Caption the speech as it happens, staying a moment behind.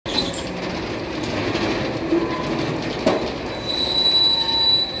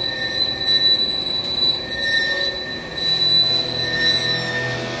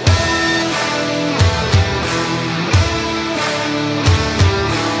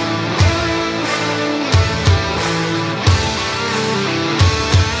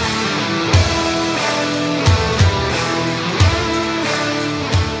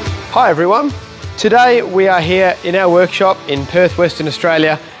Hi everyone. Today we are here in our workshop in Perth, Western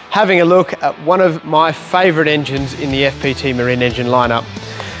Australia, having a look at one of my favourite engines in the FPT marine engine lineup.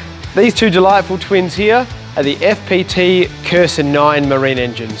 These two delightful twins here are the FPT Cursor 9 marine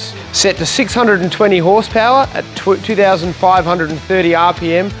engines. Set to 620 horsepower at 2,530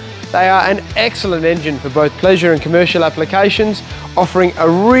 RPM, they are an excellent engine for both pleasure and commercial applications, offering a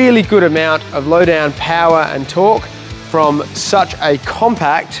really good amount of low-down power and torque from such a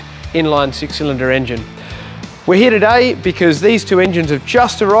compact inline 6-cylinder engine. We're here today because these two engines have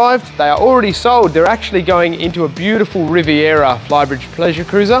just arrived. They are already sold. They're actually going into a beautiful Riviera Flybridge Pleasure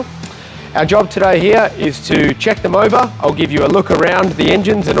Cruiser. Our job today here is to check them over. I'll give you a look around the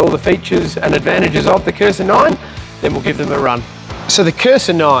engines and all the features and advantages of the Cursor 9, then we'll give them a run. So the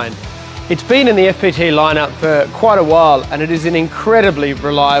Cursor 9, it's been in the FPT lineup for quite a while and it is an incredibly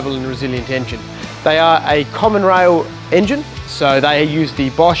reliable and resilient engine. They are a common rail engine, so they use the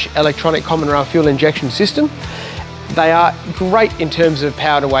Bosch electronic common rail fuel injection system. They are great in terms of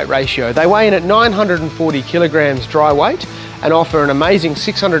power to weight ratio. They weigh in at 940 kilograms dry weight and offer an amazing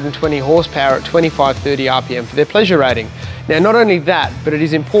 620 horsepower at 2530 RPM for their pleasure rating. Now, not only that, but it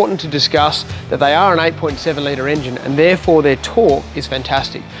is important to discuss that they are an 8.7 litre engine and therefore their torque is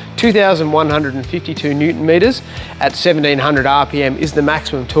fantastic. 2,152 Newton meters at 1,700 RPM is the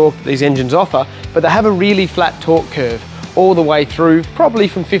maximum torque that these engines offer, but they have a really flat torque curve all the way through, probably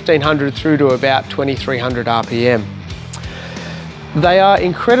from 1,500 through to about 2,300 RPM. They are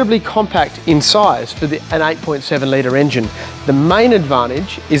incredibly compact in size for an 8.7 litre engine. The main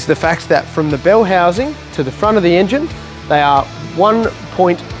advantage is the fact that from the bell housing to the front of the engine, they are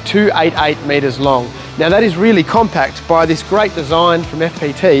 1.288 metres long. Now that is really compact. By this great design from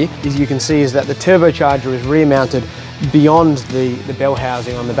FPT, as you can see, is that the turbocharger is rear mounted beyond the bell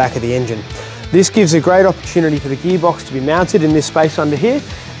housing on the back of the engine. This gives a great opportunity for the gearbox to be mounted in this space under here,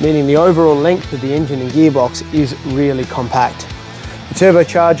 meaning the overall length of the engine and gearbox is really compact. The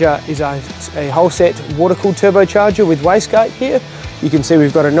turbocharger is a whole set water-cooled turbocharger with wastegate here. You can see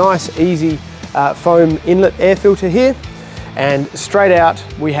we've got a nice, easy foam inlet air filter here. And straight out,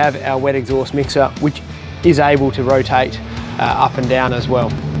 we have our wet exhaust mixer, which is able to rotate up and down as well.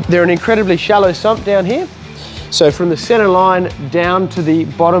 They're an incredibly shallow sump down here. So from the center line down to the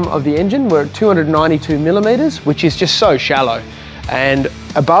bottom of the engine, we're at 292 millimeters, which is just so shallow. And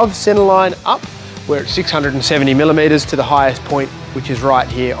above center line up, we're at 670 millimeters to the highest point, which is right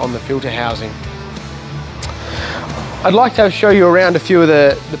here on the filter housing. I'd like to show you around a few of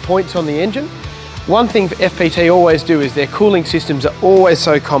the points on the engine. One thing FPT always do is their cooling systems are always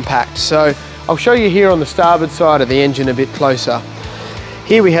so compact. So I'll show you here on the starboard side of the engine a bit closer.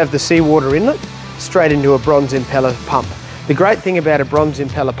 Here we have the seawater inlet straight into a bronze impeller pump. The great thing about a bronze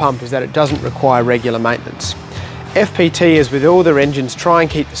impeller pump is that it doesn't require regular maintenance. FPT, as with all their engines, try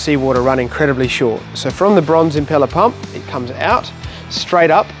and keep the seawater run incredibly short. So from the bronze impeller pump, it comes out straight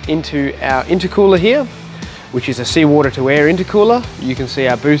up into our intercooler here, which is a seawater to air intercooler. You can see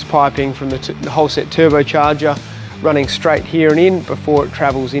our boost piping from the whole set turbocharger running straight here and in before it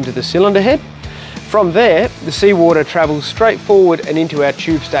travels into the cylinder head. From there, the seawater travels straight forward and into our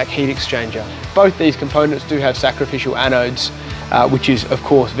tube stack heat exchanger. Both these components do have sacrificial anodes, which is of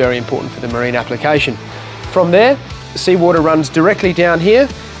course very important for the marine application. From there, the seawater runs directly down here,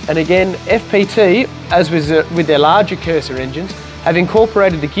 and again, FPT, as with their larger Cursor engines, have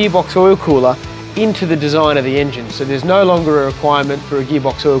incorporated the gearbox oil cooler into the design of the engine, so there's no longer a requirement for a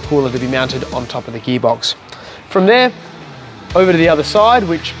gearbox oil cooler to be mounted on top of the gearbox. From there, over to the other side,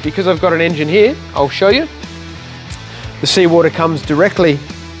 which, because I've got an engine here, I'll show you. The seawater comes directly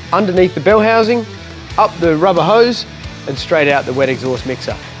underneath the bell housing, up the rubber hose, and straight out the wet exhaust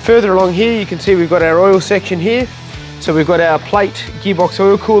mixer. Further along here, you can see we've got our oil section here. So we've got our plate gearbox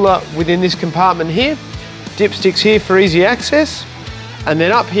oil cooler within this compartment here, dipsticks here for easy access. And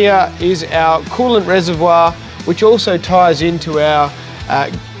then up here is our coolant reservoir, which also ties into our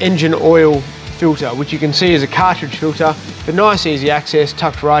engine oil filter, which you can see is a cartridge filter for nice easy access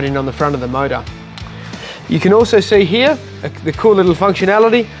tucked right in on the front of the motor. You can also see here the cool little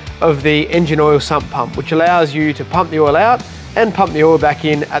functionality of the engine oil sump pump, which allows you to pump the oil out and pump the oil back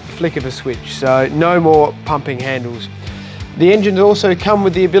in at the flick of a switch, so no more pumping handles. The engines also come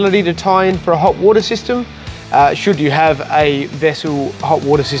with the ability to tie in for a hot water system, should you have a vessel hot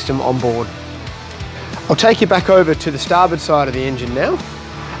water system on board. I'll take you back over to the starboard side of the engine now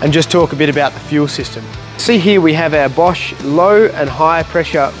and just talk a bit about the fuel system. See here we have our Bosch low and high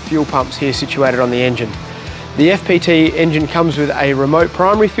pressure fuel pumps here situated on the engine. The FPT engine comes with a remote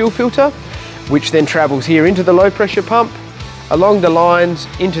primary fuel filter, which then travels here into the low pressure pump, along the lines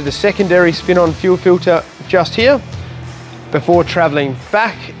into the secondary spin-on fuel filter just here, before travelling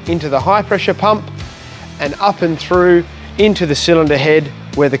back into the high pressure pump and up and through into the cylinder head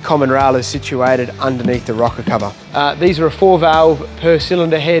where the common rail is situated underneath the rocker cover. These are a 4-valve per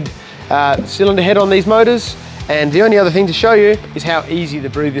cylinder head on these motors, and the only other thing to show you is how easy the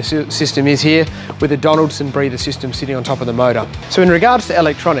breather system is here with a Donaldson breather system sitting on top of the motor. So in regards to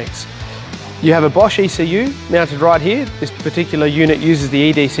electronics, you have a Bosch ECU mounted right here. This particular unit uses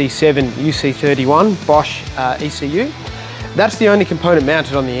the EDC7 UC31 Bosch ECU. That's the only component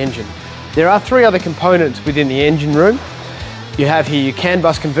mounted on the engine. There are 3 other components within the engine room. You have here your CAN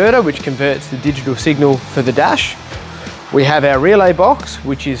bus converter, which converts the digital signal for the dash. We have our relay box,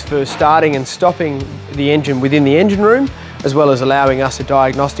 which is for starting and stopping the engine within the engine room, as well as allowing us a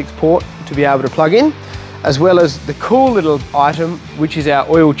diagnostics port to be able to plug in, as well as the cool little item, which is our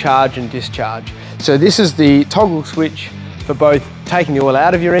oil charge and discharge. So this is the toggle switch for both taking the oil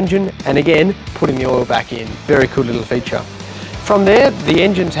out of your engine and again, putting the oil back in. Very cool little feature. From there, the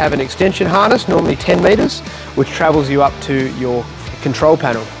engines have an extension harness, normally 10 meters, which travels you up to your control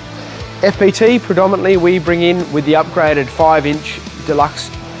panel. FPT, predominantly we bring in with the upgraded 5-inch deluxe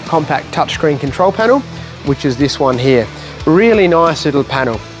compact touchscreen control panel, which is this one here. Really nice little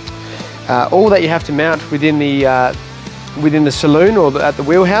panel. All that you have to mount within the saloon or at the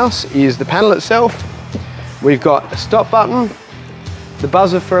wheelhouse is the panel itself. We've got a stop button, the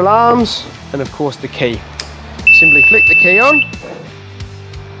buzzer for alarms, and of course the key. Simply flick the key on,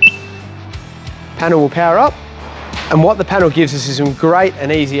 panel will power up, and what the panel gives us is some great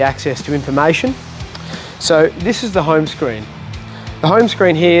and easy access to information. So this is the home screen. The home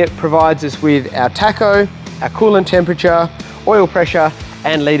screen here provides us with our tacho, our coolant temperature, oil pressure,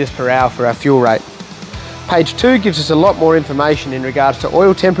 and litres per hour for our fuel rate. Page 2 gives us a lot more information in regards to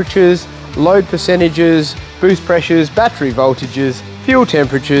oil temperatures, load percentages, boost pressures, battery voltages, fuel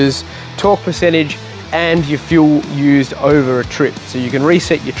temperatures, torque percentage, and your fuel used over a trip. So you can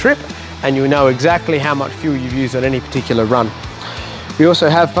reset your trip and you'll know exactly how much fuel you've used on any particular run. We also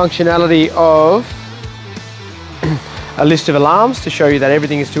have functionality of a list of alarms to show you that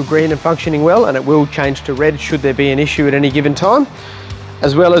everything is still green and functioning well, and it will change to red should there be an issue at any given time,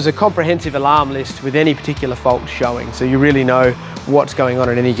 as well as a comprehensive alarm list with any particular fault showing, so you really know what's going on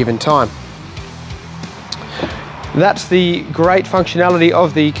at any given time. That's the great functionality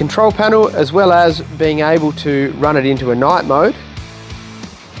of the control panel, as well as being able to run it into a night mode,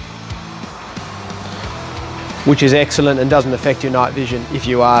 which is excellent and doesn't affect your night vision if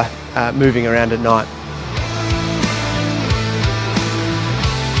you are moving around at night.